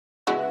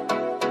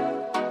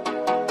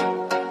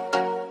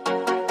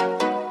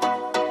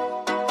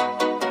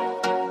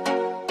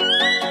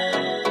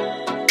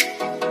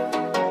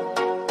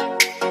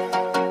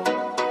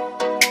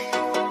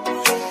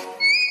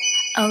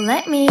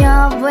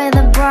with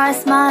a bright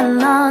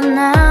smile on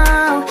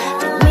now.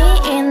 Put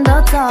me in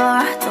the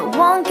dark, so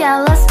won't get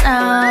lost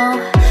now.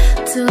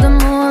 To the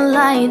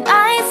moonlight,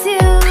 eyes you,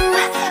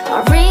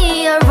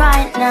 Maria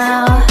right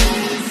now.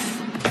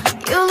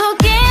 You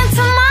look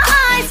into my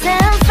eyes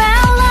and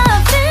felt a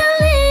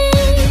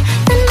feeling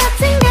that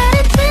nothing got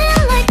it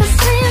feel like a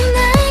slim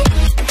night.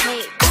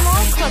 Hey, come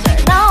on closer.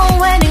 Now I'm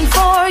waiting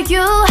for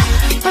you,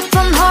 but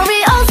don't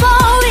hurry, oh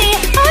slowly.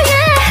 Oh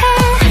yeah,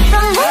 the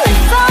moon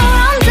is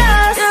around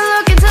us. You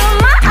look into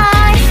my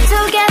eyes,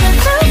 together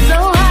feel so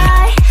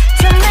high.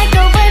 To make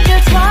a wave,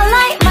 your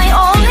twilight, my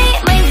only,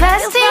 my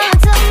bestie.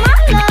 To my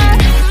love,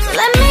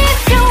 let me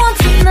if you want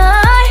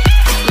tonight.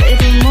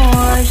 Maybe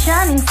more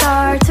shining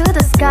star to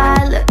the sky,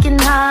 looking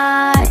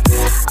high.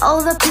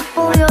 All the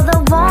people, you're the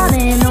one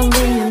and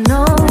only you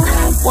know.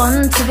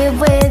 Want to be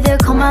with you,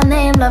 call my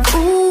name, love,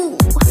 ooh.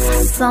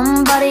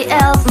 Somebody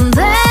else, and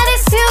that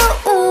is you,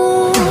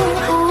 ooh.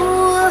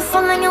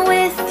 Falling in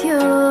with you,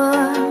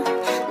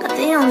 not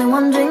the only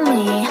one doing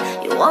me.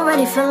 You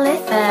already feel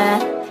it there.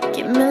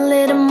 Give me a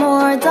little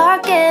more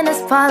dark in the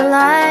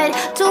spotlight.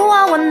 Do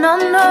I wanna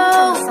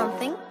know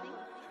something?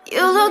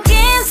 You look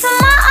into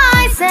my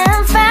eyes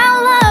and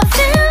felt a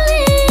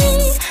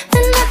feeling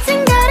that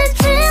nothing got it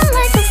dream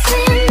like a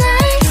slim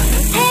night.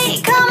 Hey,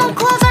 come on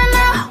closer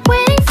now,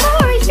 waiting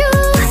for you,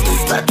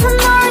 but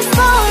tomorrow's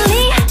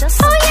slowly.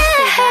 Oh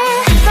yeah,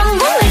 the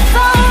moon is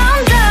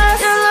around us.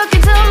 You look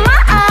into my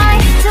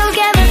eyes,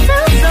 together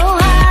feel so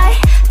high.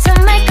 To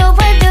make a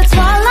wave, your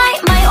twilight,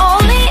 my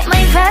only,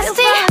 my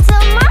bestie. To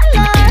my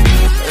love,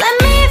 let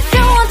me if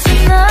you want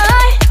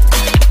tonight.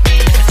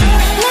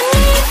 Let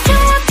me if you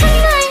want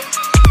tonight.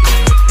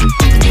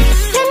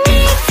 Let me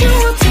if you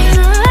want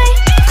tonight.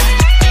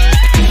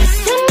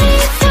 Let me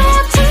if you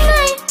want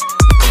tonight.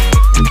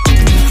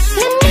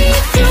 Let me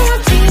if you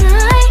want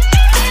tonight.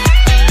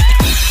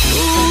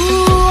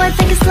 Ooh, I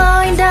think it's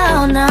slowing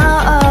down now,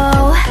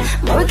 oh.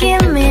 More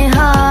give me a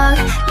hug,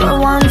 more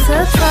want to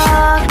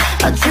talk.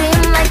 A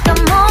dream like a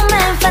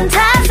moment,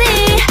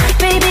 fantasy.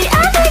 Baby,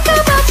 I think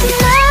about you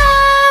now.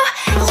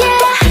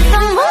 Yeah, the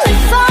moon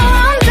is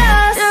around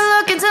us. You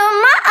look into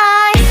my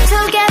eyes,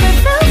 together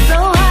feel so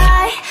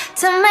high.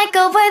 To make a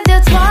with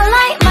your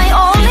twilight, my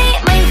only,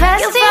 my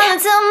bestie. You fell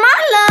into my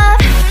love.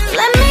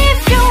 Let me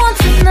if you want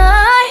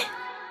tonight.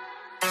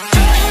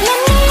 Let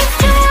me if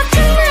you want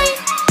tonight.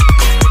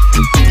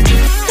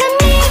 Let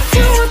me if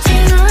you want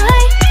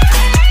tonight.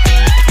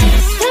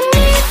 Let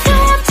me if you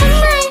want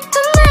tonight,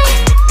 tonight.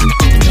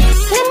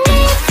 Let me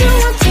if you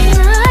want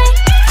tonight.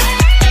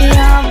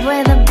 Love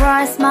with a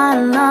bright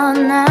smile on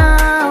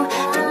now.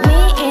 Put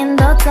me in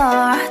the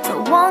dark, so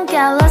won't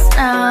get lost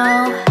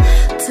now.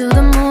 To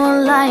the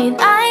moonlight,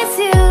 eyes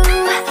you,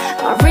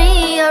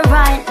 Maria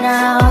right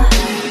now.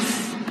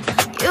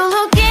 You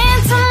look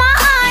into my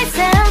eyes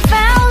and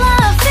felt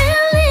a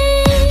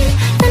feeling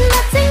that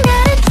nothing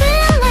got it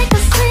feel like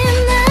a slim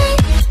night.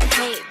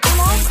 Hey, come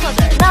on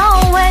closer. Now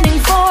I'm waiting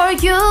for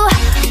you,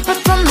 but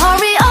don't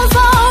hurry, oh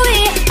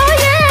slowly. Oh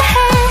yeah,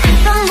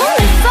 the moon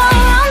is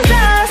around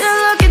us. You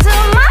look into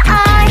my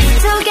eyes,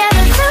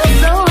 together feel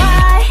so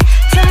high.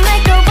 To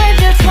make a wave,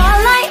 your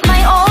twilight,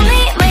 my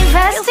only, my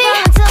bestie.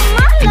 To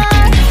my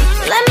love,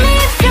 let me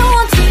if you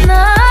want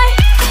tonight.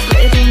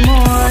 Maybe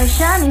more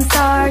shining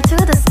star to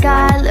the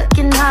sky,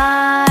 looking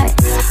high.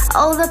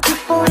 All the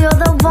people, you're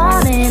the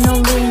one and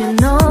only you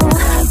know.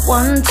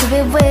 Want to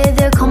be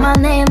with you, call my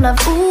name, love,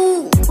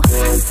 ooh.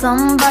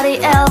 Somebody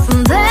else,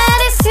 and that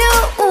is you,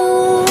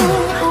 ooh.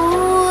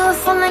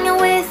 Falling in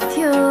with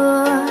you,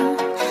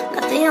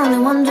 not the only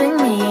one doing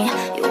me.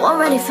 You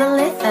already feel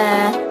it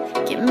there.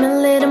 Give me a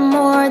little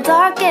more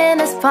dark in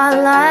the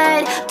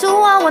spotlight. Do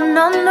I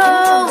wanna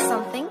know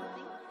something?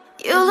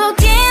 You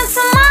look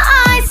into my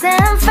eyes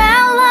and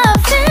felt a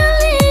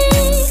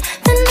feeling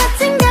that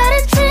nothing got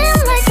it dream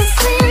like a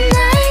slim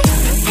night.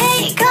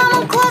 Hey, come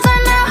on closer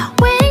now,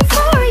 waiting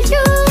for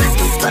you,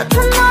 but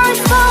tomorrow's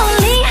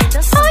slowly.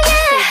 Oh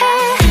yeah,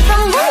 the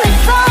moon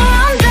is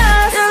around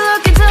us. You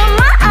look into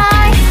my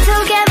eyes,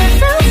 together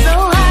feel so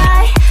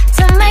high.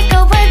 To make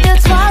a wave, your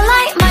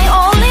twilight, my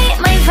only,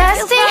 my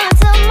bestie.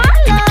 To my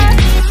love,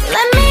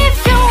 let me if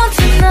you want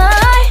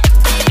tonight.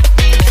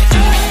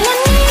 Let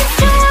me if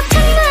you want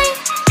tonight.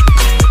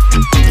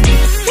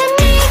 Let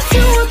me if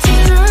you want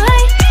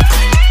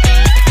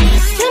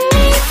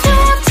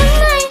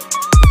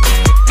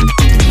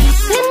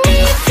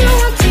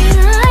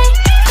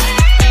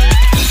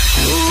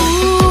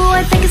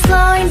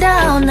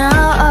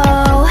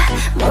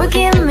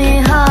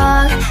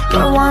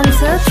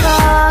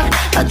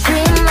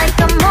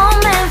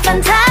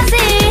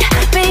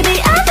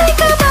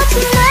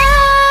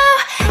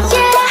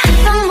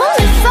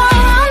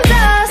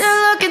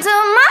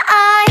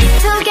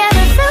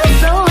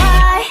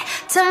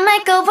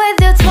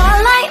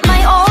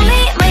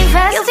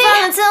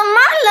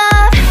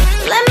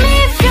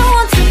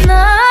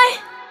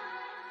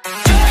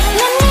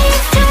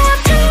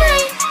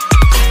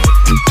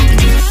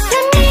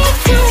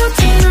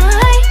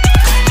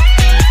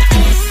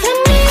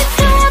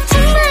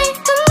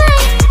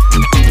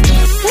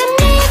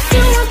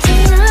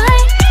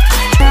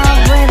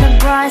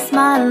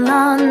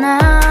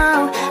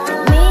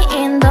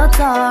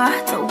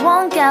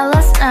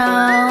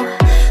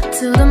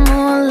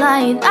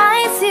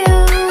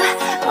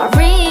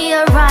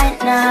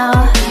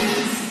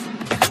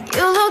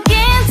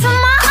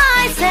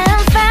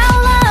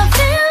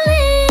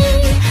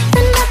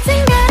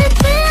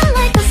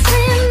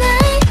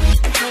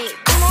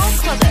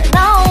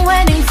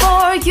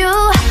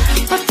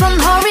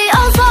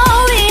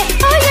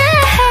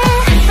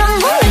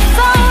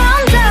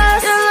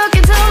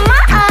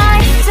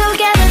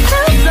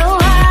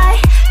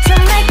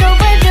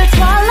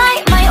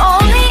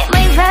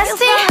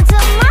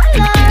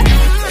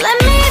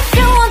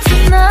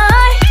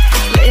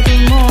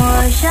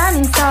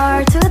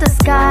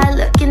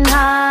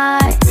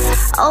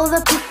All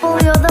the people,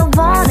 you're the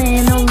one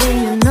and only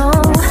you know.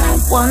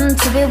 Want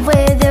to be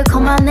with you,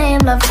 call my name,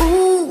 love,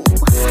 ooh.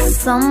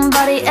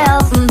 Somebody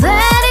else, and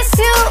that is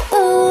you,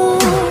 ooh.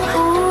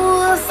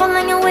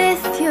 Falling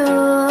with you,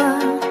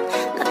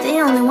 not the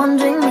only one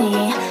doing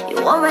me. You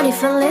already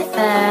feel it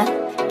there.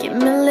 Give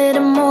me a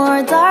little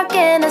more dark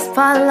in the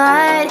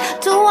spotlight.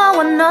 Do I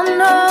wanna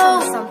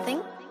know something?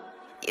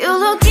 You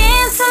look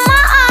into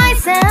my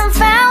eyes and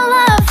found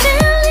love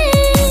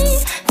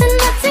feeling. Then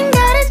nothing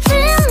got a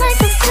dream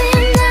like a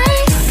same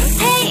night.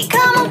 Hey,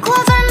 come on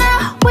closer now,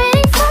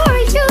 waiting for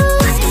you.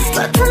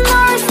 But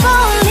tomorrow is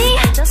lonely.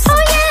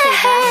 Oh yeah,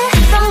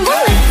 the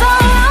moonlight's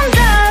around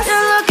us. You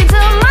look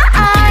into my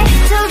eyes,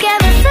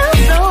 together feel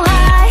so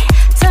high.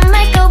 To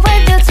make up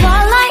with the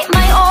twilight,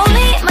 my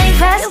only, my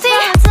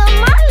bestie. To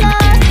my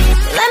love,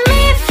 let me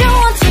if you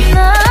want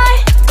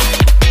tonight.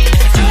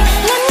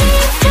 Let me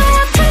if you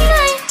want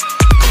tonight.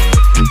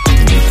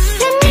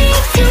 Let me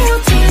if you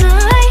want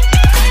tonight.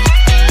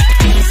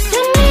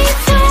 Let me if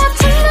you want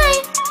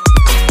tonight.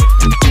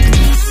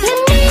 Let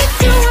me if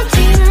you want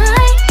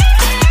tonight.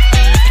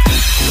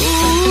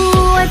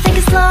 Ooh, I think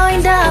it's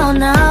slowing down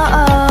now.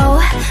 Oh,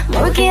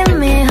 more give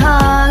me a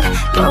hug.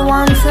 More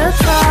want to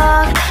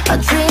talk. A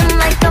dream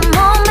like a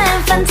moment,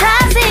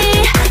 fantasy.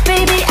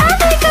 Baby, I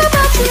think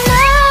about you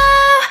now.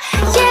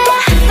 Yeah,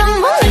 the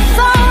moonlight's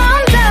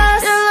around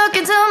us. You look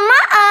into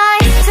my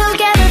eyes,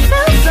 together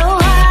feel so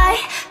high.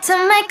 To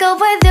make up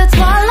with your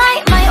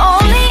twilight, my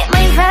only,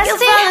 my bestie. You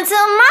fall into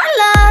my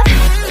love.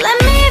 Let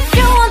me if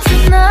you want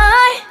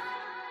tonight.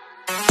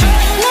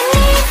 Let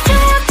me if you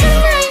want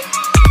tonight.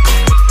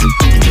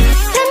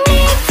 Let me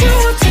if you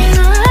want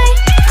tonight.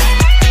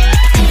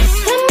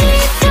 Let me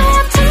if you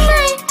want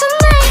tonight,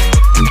 tonight.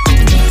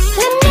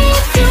 Let me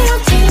if you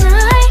want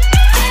tonight.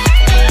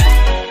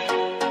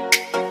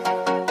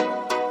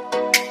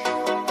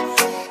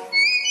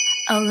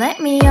 Oh, let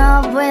me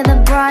up with a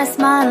bright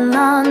smile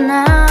on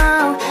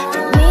now.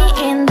 Put me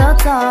in the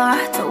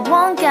dark, so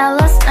won't get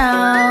lost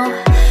now.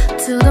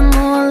 To the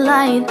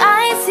moonlight,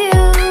 eyes you,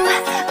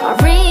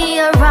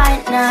 Maria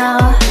right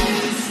now.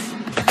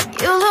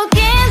 You look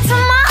into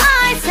my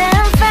eyes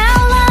and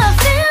found love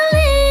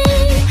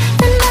feeling.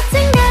 Then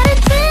nothing got a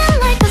dream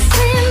like a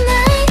same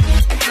night.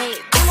 Hey,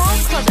 come on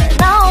closer.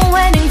 Now I'm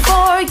waiting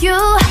for you,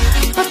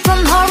 but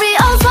don't hurry,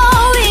 oh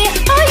slowly.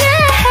 Oh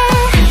yeah,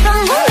 the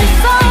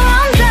moonlight's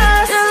around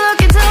us. You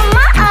look into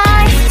my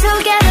eyes,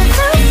 together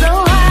feel so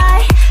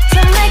high. To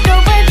make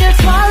up with your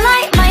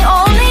twilight, my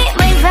only,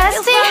 my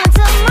bestie.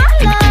 To my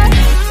love,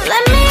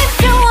 let me if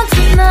you want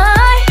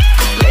tonight.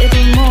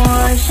 Little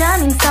more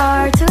shining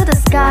star to the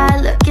sky,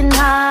 looking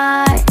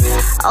high.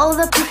 All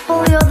the people,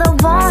 you're the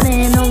one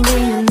and only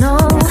you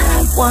know.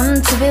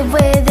 Want to be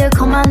with you,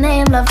 call my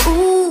name, love,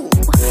 ooh.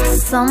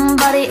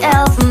 Somebody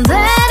else, and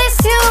that is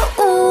you,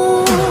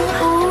 ooh.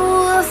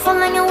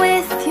 Falling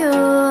with you,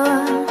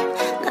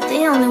 not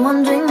the only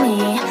one doing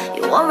me.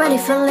 You already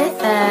feel it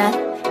there.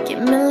 Give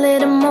me a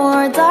little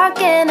more dark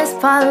in the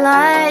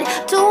spotlight.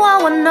 Do I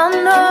wanna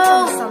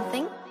know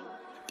something?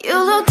 You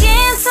look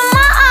into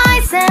my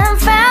eyes and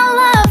found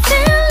love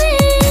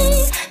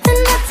feeling. Then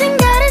nothing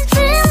got a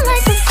dream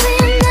like a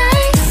same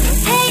night.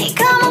 Hey,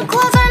 come on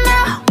closer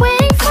now,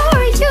 waiting for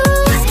you.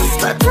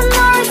 But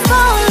tomorrow is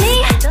lonely.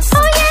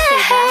 Oh yeah,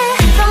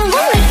 the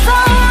moonlight's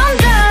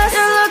around us.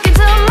 You look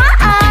into my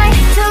eyes,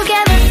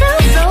 together feel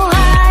so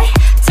high.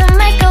 To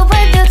make up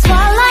with your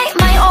twilight,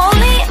 my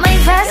only, my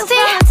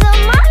bestie. To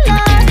my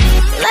love,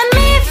 let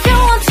me if you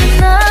want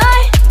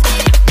tonight.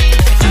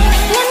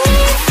 Let me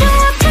if you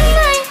want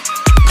tonight.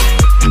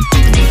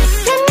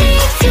 Let me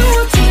if you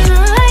want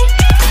tonight.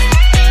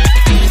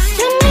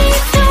 Let me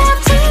if you want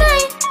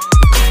tonight.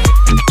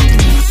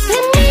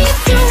 Let me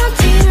if you want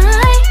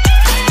tonight.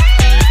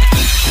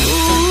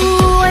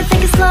 Ooh, I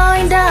think it's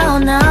slowing down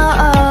now.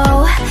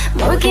 Oh,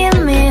 more give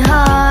me a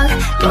hug.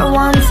 More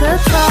want to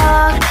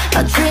talk.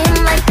 A dream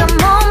like a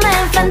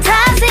moment,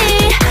 fantasy.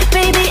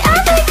 Baby, I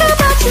think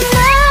about you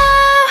now.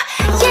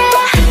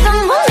 Yeah, the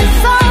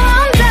moonlight's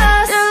around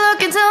us. You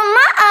look into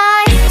my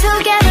eyes,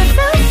 together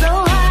feel so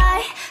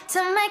high. To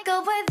make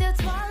up with you.